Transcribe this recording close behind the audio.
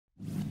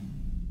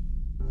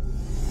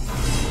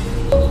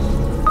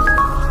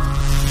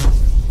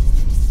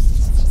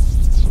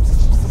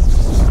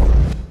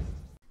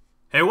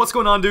what's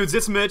going on, dudes?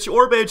 It's Mitch,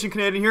 or Beijing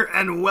Canadian here,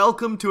 and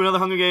welcome to another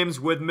Hunger Games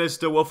with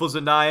Mr. Waffles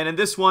and I. And in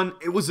this one,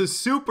 it was a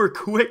super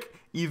quick,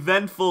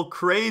 eventful,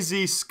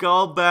 crazy,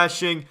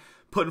 skull-bashing,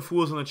 putting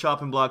fools on the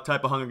chopping block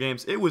type of Hunger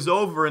Games. It was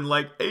over in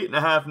like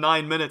 8.5,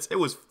 9 minutes. It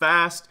was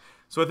fast,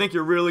 so I think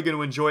you're really going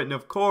to enjoy it. And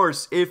of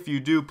course, if you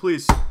do,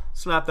 please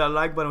slap that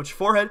like button with your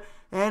forehead.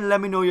 And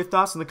let me know your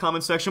thoughts in the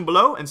comment section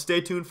below. And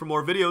stay tuned for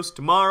more videos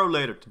tomorrow,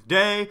 later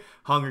today.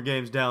 Hunger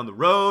Games down the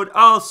road.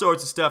 All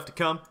sorts of stuff to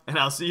come. And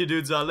I'll see you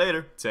dudes all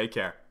later. Take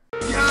care.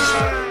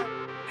 Yeah!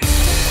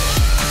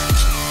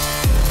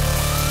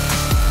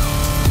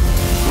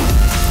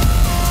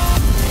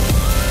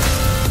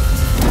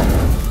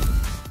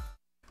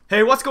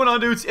 Hey, what's going on,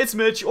 dudes? It's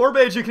Mitch, or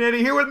Beijing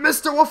Canadian, here with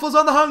Mr. Waffles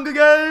on the Hunger Games!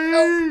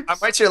 Oh, I'm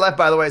right to your left,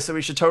 by the way, so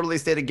we should totally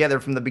stay together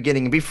from the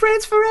beginning and be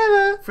friends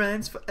forever!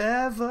 Friends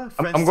forever.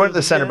 Friends I'm going to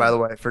the center, by the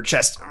way, for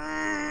chest.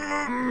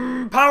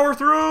 Power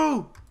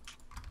through!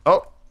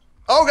 Oh.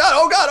 Oh god,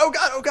 oh god, oh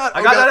god, oh god!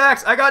 I got that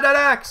axe, I got that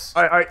axe!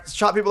 Alright, let's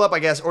chop people up, I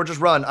guess, or just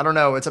run. I don't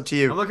know, it's up to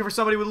you. I'm looking for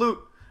somebody with loot.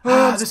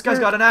 This guy's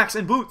got an axe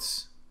and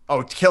boots.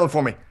 Oh, kill him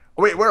for me.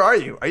 Oh, wait, where are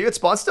you? Are you at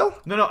spawn still?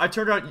 No, I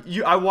turned around.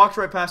 I walked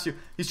right past you.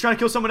 He's trying to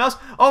kill someone else.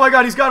 Oh my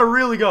god, he's got to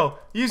really go.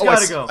 He's got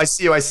to go. I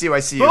see you.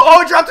 Oh,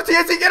 he dropped the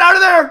TNT. Get out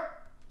of there!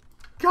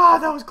 God,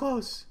 that was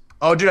close.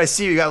 Oh, dude, I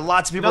see you. You got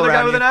lots of people Another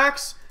around guy with you. an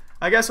axe.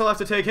 I guess I'll have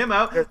to take him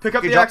out. Here, Pick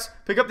up the axe.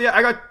 Pick up the.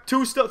 I got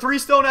three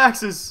stone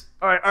axes.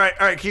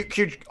 Alright.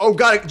 Cute. Oh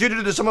god,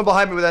 dude, there's someone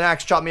behind me with an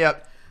axe. Chop me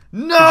up.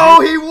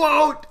 No, he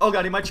won't. Oh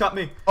god, he might chop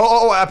me.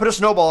 Oh, I put a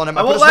snowball on him.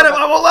 I won't let him.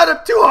 I won't let him.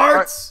 2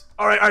 hearts.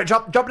 Alright.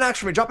 Drop an axe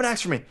for me. Drop an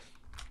axe for me.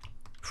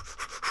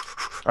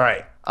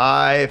 Alright,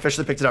 I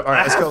officially picked it up.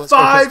 Alright, let's go.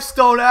 5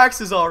 stone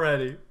axes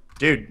already.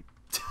 Dude,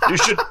 you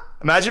should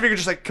imagine if you could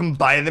just like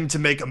combine them to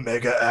make a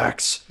mega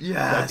axe.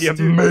 Yes, that'd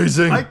be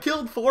amazing. Dude. I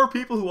killed 4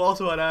 people who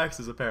also had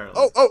axes, apparently.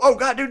 Oh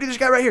god, dude, this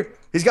guy right here.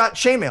 He's got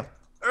chainmail.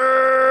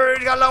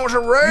 He's got long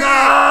range.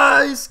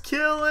 Nice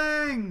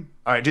killing.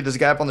 Alright, dude, there's a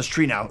guy up on this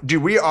tree now.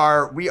 Dude, we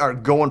are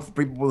going for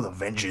people with a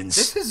vengeance.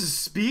 This is a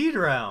speed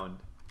round.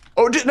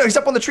 Oh, dude, no, he's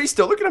up on the tree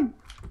still. Look at him.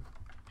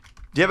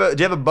 Do you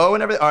have a bow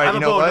and everything? Alright, I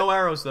have a bow, no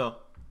arrows though.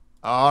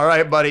 All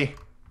right, buddy.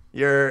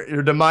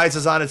 Your demise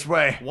is on its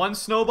way. 1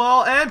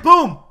 snowball and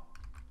boom!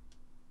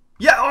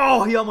 Yeah,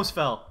 oh, he almost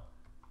fell.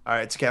 All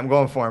right, it's okay. I'm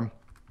going for him.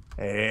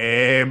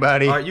 Hey,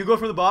 buddy. All right, you go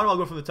from the bottom, I'll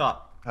go from the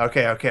top.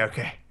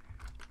 Okay.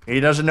 He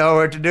doesn't know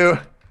what to do.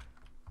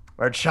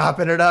 We're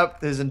chopping it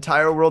up. His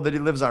entire world that he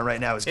lives on right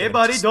now is. Hey,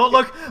 buddy, don't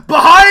look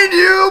behind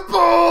you!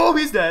 Boom!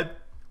 He's dead.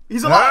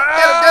 He's alive.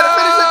 Get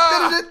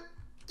him, finish it.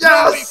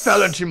 Yes! He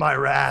fell into my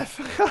wrath.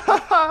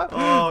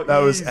 Oh, that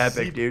was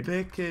epic, dude.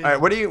 All right,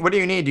 what do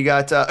you need? You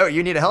got oh,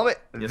 you need a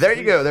helmet? Yes, there please.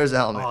 you go. There's a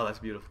helmet. Oh, that's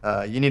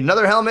beautiful. You need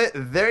another helmet.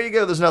 There you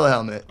go. There's another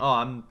helmet.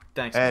 Oh,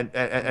 thanks. And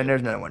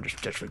there's another one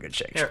just for good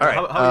shakes. Here, all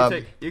right. how do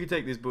you take? You can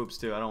take these boobs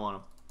too. I don't want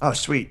them. Oh,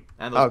 sweet.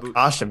 And those boots.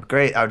 Awesome.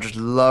 Great. I would just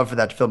love for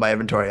that to fill my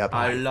inventory up.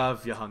 I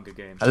love your Hunger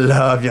Games. I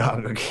love your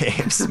Hunger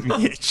Games,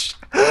 Mitch.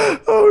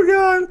 Oh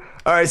god.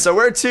 All right, so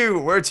where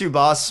to,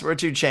 boss? Where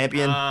to,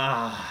 champion?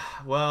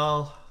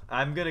 Well,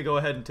 I'm gonna go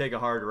ahead and take a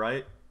hard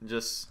right.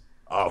 Just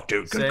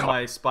dude, say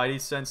my Spidey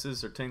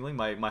senses are tingling.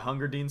 My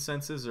Hunger Dean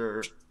senses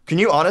are. Can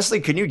you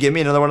give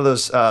me another one of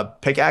those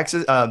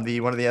pickaxes?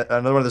 Another one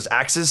of those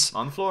axes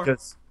On the floor.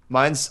 Because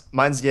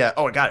mine's yeah.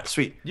 Oh, I got it.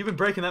 Sweet. You've been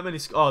breaking that many.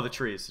 Oh, the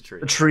trees.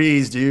 The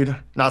trees, dude.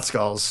 Not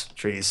skulls.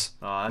 Trees.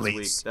 Oh, that's Leaves.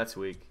 weak. That's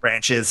weak.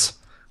 Branches,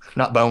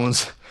 not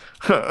bones.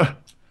 I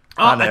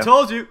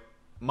told you.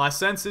 My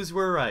senses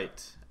were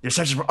right. Your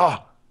senses were.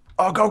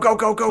 Oh, go.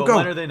 But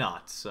when are they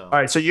not? So. All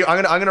right, so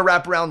I'm gonna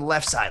wrap around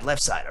left side.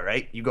 All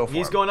right, you go for it.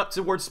 He's going up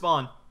towards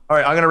spawn. All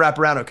right, I'm gonna wrap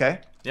around. Okay.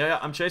 Yeah,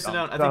 I'm chasing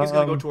down. I think he's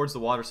gonna go towards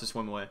the water to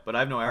swim away. But I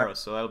have no arrows,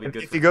 so that'll be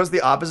good. If he goes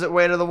the opposite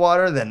way to the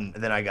water, then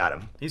I got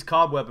him. He's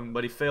cobwebbing,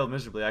 but he failed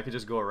miserably. I could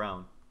just go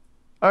around.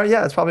 Oh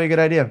yeah, that's probably a good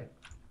idea.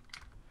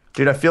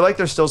 Dude, I feel like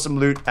there's still some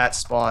loot at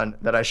spawn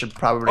that I should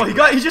probably.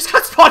 Oh, he just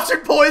got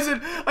sponsored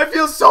poison. I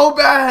feel so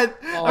bad.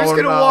 I'm just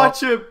gonna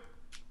watch him.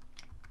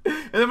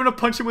 And I'm gonna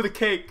punch him with a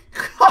cake.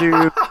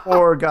 Dude,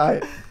 poor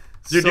guy.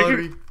 Dude,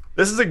 Sorry.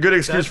 this is a good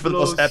excuse for the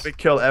most epic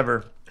kill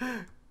ever.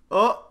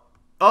 Oh,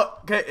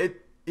 okay.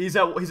 He's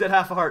at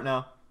half a heart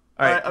now.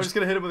 All right, I'm just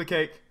gonna hit him with a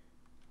cake.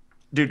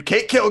 Dude,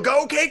 cake kill,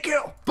 go cake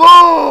kill. Boom!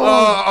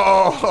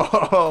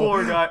 Oh,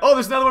 poor guy. Oh,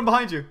 there's another one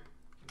behind you.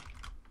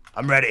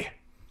 I'm ready.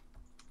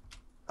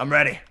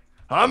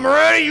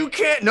 You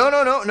can't.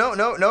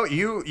 No.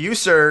 You,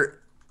 sir.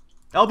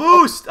 I'll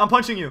boost. I'm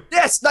punching you.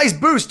 Yes, nice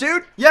boost,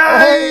 dude.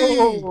 Yay!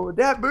 Oh,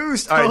 that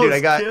boost. All right, dude, I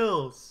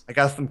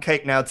got some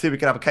cake now too. We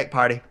can have a cake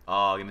party.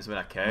 Oh, give me some of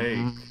that cake.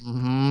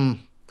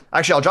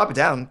 Actually, I'll drop it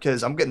down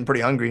because I'm getting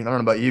pretty hungry. I don't know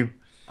about you.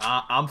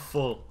 I'm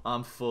full.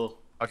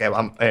 Okay,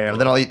 well,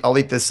 then I'll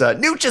eat this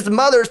Nooch's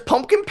mother's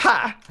pumpkin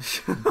pie.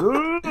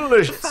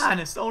 Delicious. The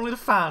finest, only the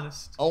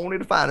finest. Only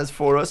the finest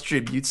for us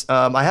tributes.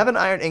 I have an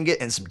iron ingot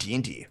and some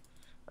TNT.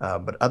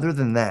 But other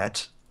than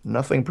that,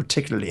 nothing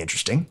particularly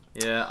interesting.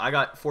 Yeah, I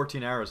got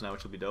 14 arrows now,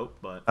 which will be dope,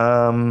 but...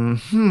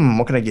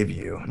 what can I give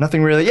you?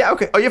 Nothing really. Yeah,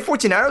 okay. Oh, you have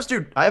 14 arrows?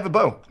 Dude, I have a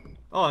bow.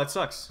 Oh, that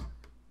sucks.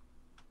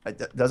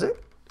 Does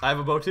it? I have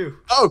a bow too.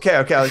 Oh, okay.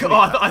 Okay.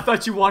 I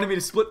thought you wanted me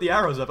to split the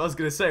arrows up. I was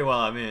gonna say, well,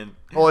 I mean,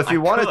 Well, if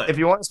you want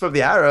to split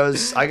the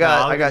arrows, I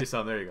got. I'll give you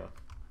some. There you go. All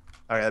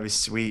right, that'd be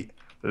sweet.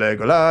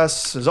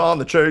 Legolas is on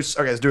the chase.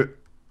 Okay, let's do it.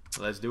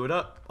 Let's do it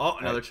up. Oh,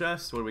 another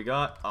chest. What do we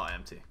got? Oh,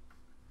 empty.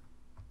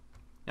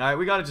 Alright,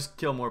 we gotta just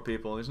kill more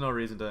people. There's no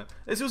reason to...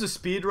 This was a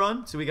speed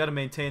run, so we gotta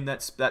maintain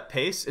that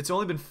pace. It's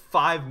only been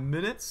 5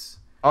 minutes.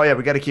 Oh yeah,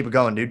 we gotta keep it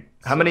going, dude.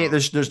 How many...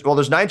 There's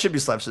 9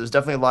 tributes left, so there's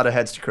definitely a lot of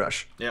heads to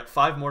crush. Yeah,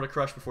 5 more to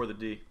crush before the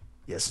D.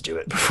 Yes, do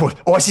it. Before...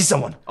 Oh, I see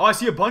someone. Oh, I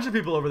see a bunch of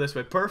people over this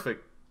way.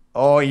 Perfect.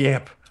 Oh,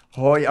 yep.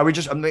 Oh, yeah. Are we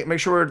just... Make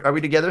sure... Are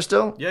we together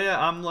still? Yeah,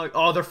 I'm like...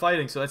 Oh, they're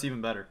fighting, so that's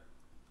even better.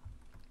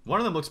 One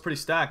of them looks pretty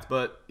stacked,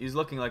 but he's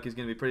looking like he's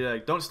gonna be pretty...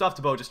 Like, don't stop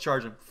the bow, just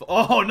charge him.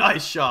 Oh,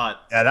 nice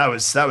shot. Yeah, that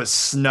was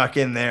snuck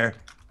in there.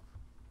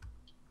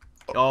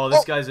 Oh,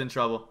 this guy's in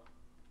trouble.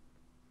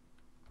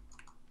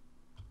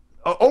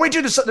 Oh wait,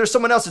 dude, there's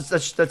someone else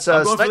that's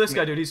I'm going for this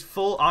guy, dude. He's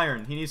full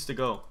iron. He needs to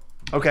go.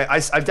 Okay, I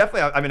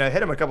definitely... I mean, I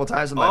hit him a couple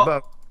times with my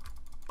bow.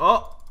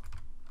 Oh.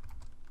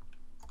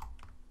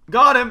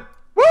 Got him.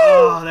 Woo!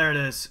 Oh, there it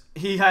is.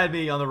 He had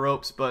me on the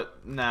ropes,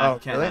 but nah, he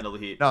can't handle the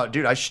heat. No,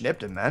 dude, I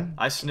snipped him, man.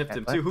 I snipped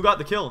him too. Who got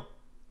the kill?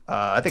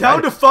 I think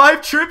down to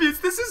 5 tributes.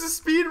 This is a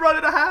speed run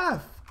and a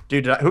half.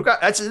 Dude, who got?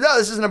 No,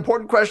 this is an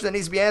important question that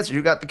needs to be answered.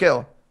 Who got the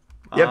kill?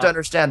 You have to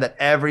understand that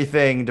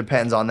everything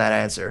depends on that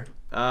answer.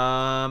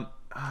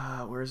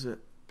 Where is it?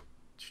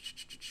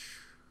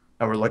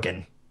 Oh, we're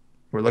looking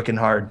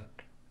hard.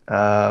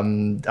 I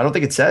don't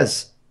think it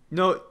says.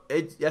 No,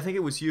 I think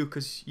it was you,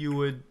 because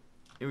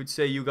it would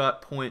say you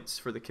got points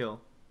for the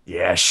kill.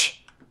 Yes.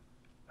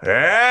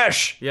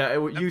 Yes. Yeah,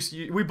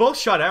 we both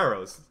shot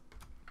arrows.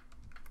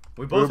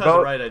 We both had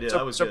the right idea.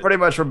 That was good. Pretty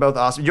much we're both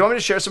awesome. Do you want me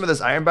to share some of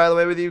this iron, by the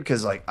way, with you?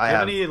 Because like I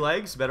have any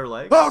legs, better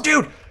legs. Oh,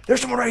 dude,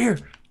 there's someone right here.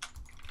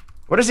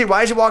 What is he?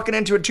 Why is he walking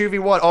into a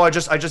 2v1? Oh, I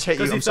just hit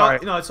you. I'm sorry.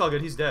 No, it's all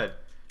good. He's dead.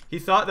 He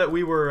thought that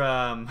we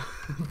were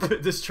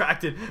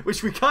distracted,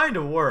 which we kind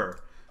of were.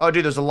 Oh,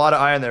 dude, there's a lot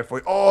of iron there for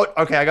you. Oh,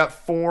 okay, I got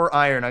 4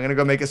 iron. I'm gonna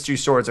go make us 2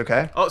 swords,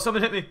 okay? Oh,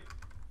 someone hit me.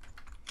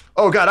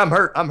 Oh god, I'm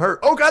hurt.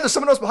 Oh god, there's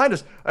someone else behind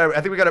us. All right,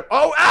 I think we gotta.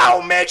 Oh,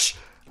 ow, Mitch!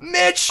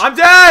 I'm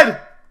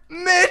dead.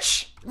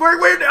 Mitch! We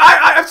weren't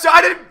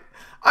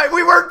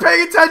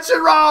paying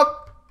attention, Rob.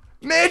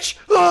 Mitch!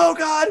 Oh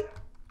god!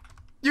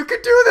 You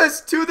can do this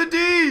to the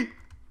D.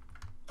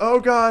 Oh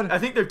god! I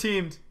think they're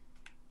teamed.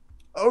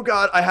 Oh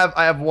god, I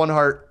have 1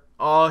 heart.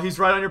 Oh, he's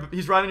right on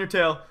your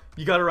tail.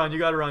 You gotta run.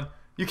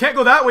 You can't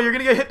go that way. You're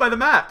gonna get hit by the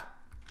map.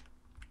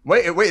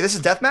 Wait, this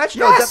is deathmatch? Yes!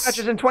 No, deathmatch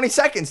is in 20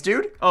 seconds,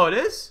 dude. Oh, it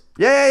is?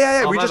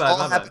 Yeah. Oh, we just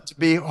all happen to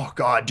be. Oh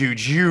god,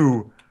 dude,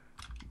 you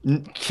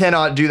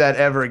cannot do that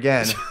ever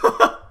again.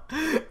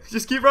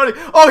 Just keep running.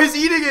 Oh, he's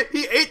eating it.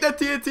 He ate that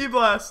TNT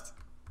blast.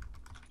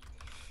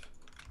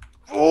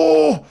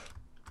 Oh,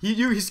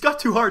 he's got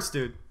 2 hearts,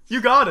 dude.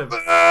 You got him. Nice.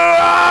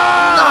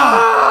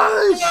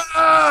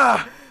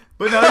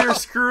 But now you're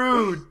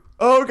screwed.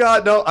 Oh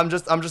god, no! I'm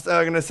just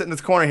gonna sit in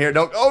this corner here.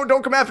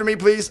 Don't come after me,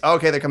 please.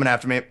 Okay, they're coming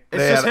after me.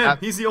 It's just him.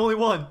 He's the only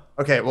one.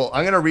 Okay, well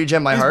I'm gonna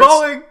regen my hearts. He's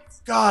bowling.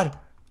 God.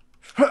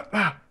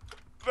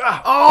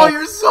 Oh,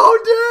 you're so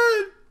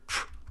dead.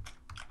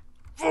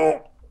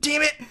 Oh,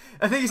 damn it!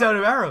 I think he's out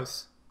of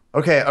arrows.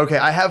 Okay.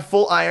 I have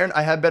full iron.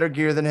 I have better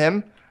gear than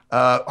him.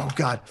 Oh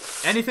god.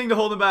 Anything to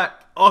hold him back.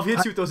 Oh, if he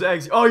hits you with those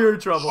eggs, oh, you're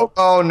in trouble.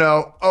 Oh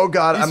no. Oh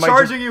god. He's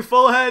charging you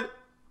full head.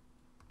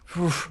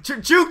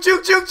 Juke!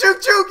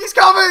 He's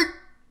coming!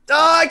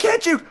 Oh, I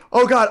can't juke!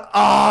 Oh god!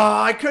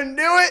 Oh, I couldn't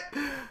do it!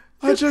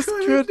 I just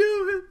couldn't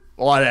do it.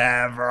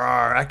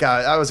 Whatever.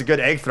 That was a good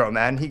egg throw,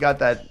 man. He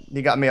got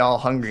me all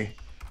hungry.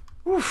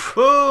 Oof.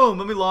 Boom!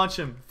 Let me launch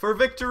him for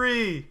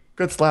victory.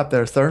 Good slap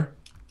there, sir.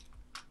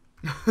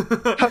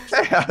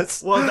 Okay.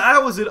 Well,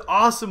 that was an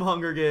awesome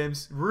Hunger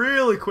Games.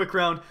 Really quick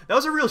round. That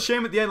was a real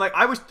shame at the end. Like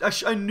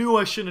I knew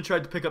I shouldn't have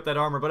tried to pick up that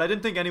armor, but I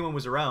didn't think anyone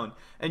was around.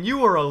 And you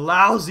were a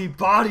lousy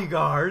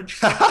bodyguard.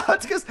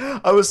 That's because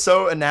I was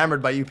so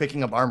enamored by you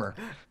picking up armor.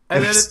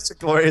 And then it's a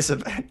glorious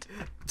event.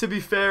 To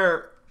be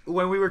fair,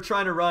 when we were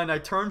trying to run, I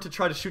turned to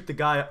try to shoot the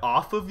guy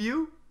off of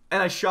you,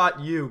 and I shot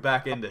you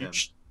back into him.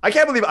 I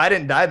can't believe I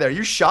didn't die there.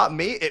 You shot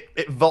me.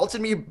 It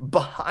vaulted me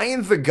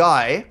behind the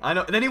guy. I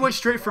know. And then he went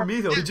straight for me,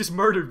 though. He just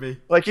murdered me.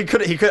 Like, he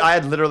could. I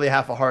had literally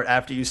half a heart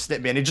after you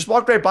snipped me. And he just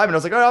walked right by me. And I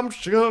was like, oh, I'm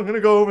going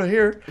to go over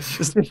here.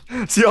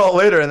 See y'all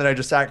later. And then I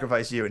just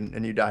sacrificed you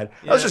and you died.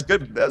 Yeah. That was just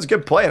good. That was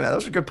good play, man.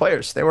 Those were good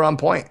players. They were on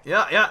point.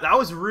 Yeah. That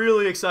was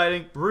really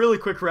exciting. Really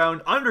quick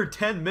round. Under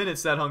 10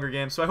 minutes, that Hunger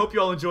Games. So I hope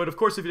you all enjoyed. Of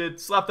course, if you did,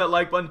 slap that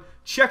like button.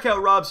 Check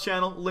out Rob's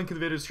channel. Link in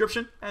the video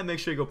description. And make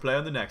sure you go play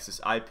on the Nexus.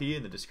 IP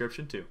in the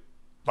description, too.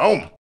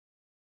 Boom.